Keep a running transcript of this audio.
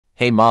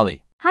Hey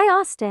Molly, Hi,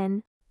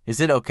 Austin. is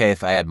it okay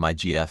if I add my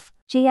GF?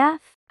 GF?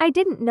 I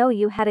didn't know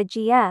you had a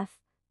GF.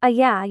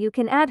 Yeah, you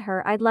can add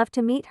her. I'd love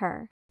to meet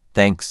her.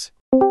 Thanks.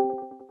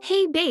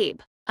 Hey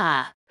babe.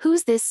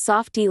 Who's this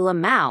softy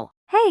Lamau?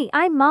 Hey,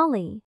 I'm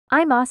Molly.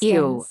 I'm Austin's.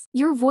 Ew,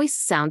 your voice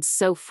sounds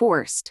so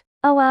forced.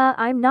 Oh,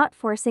 I'm not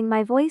forcing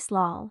my voice,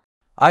 lol.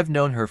 I've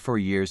known her for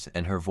years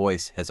and her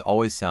voice has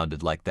always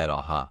sounded like that,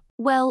 aha.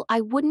 Well, I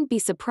wouldn't be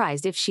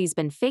surprised if she's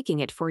been faking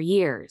it for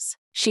years.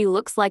 She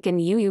looks like an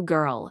UU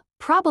girl,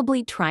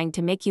 probably trying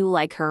to make you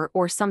like her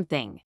or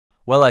something.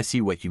 Well, I see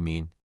what you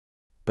mean.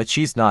 But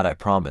she's not, I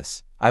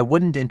promise. I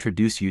wouldn't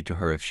introduce you to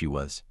her if she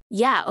was.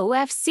 Yeah,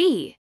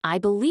 OFC. I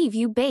believe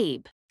you,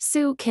 babe.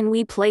 So, can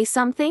we play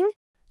something?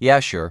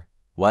 Yeah, sure.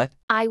 What?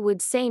 I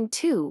would same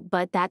too,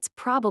 but that's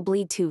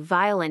probably too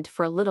violent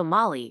for little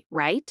Molly,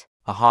 right?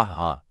 Aha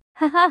ha.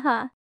 Ha ha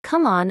ha.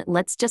 Come on,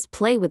 let's just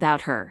play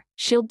without her.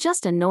 She'll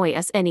just annoy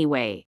us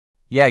anyway.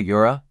 Yeah,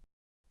 Yura.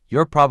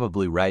 You're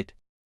probably right.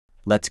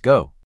 Let's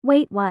go.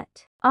 Wait,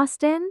 what?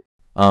 Austin?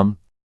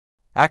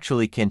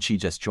 Actually, can she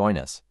just join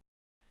us?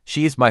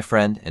 She's my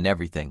friend and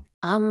everything.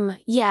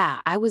 Yeah,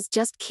 I was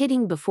just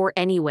kidding before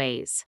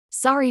anyways.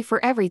 Sorry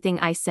for everything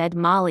I said,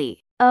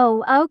 Molly.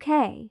 Oh,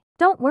 okay.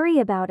 Don't worry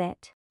about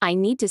it. I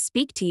need to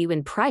speak to you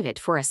in private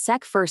for a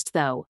sec first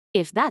though,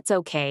 if that's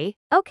okay.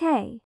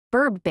 Okay.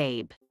 Burb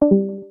babe.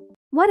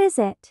 What is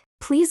it?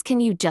 Please can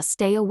you just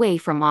stay away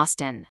from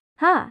Austin?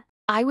 Huh?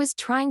 I was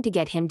trying to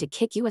get him to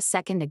kick you a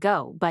second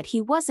ago, but he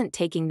wasn't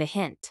taking the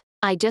hint.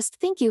 I just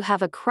think you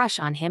have a crush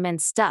on him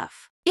and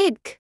stuff.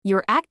 Ick,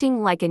 you're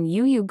acting like an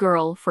UU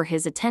girl for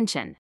his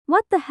attention.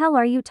 What the hell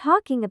are you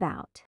talking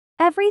about?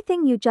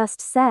 Everything you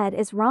just said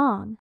is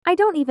wrong. I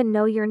don't even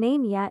know your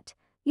name yet.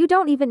 You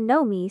don't even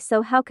know me,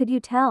 so how could you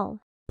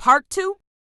tell? Part 2?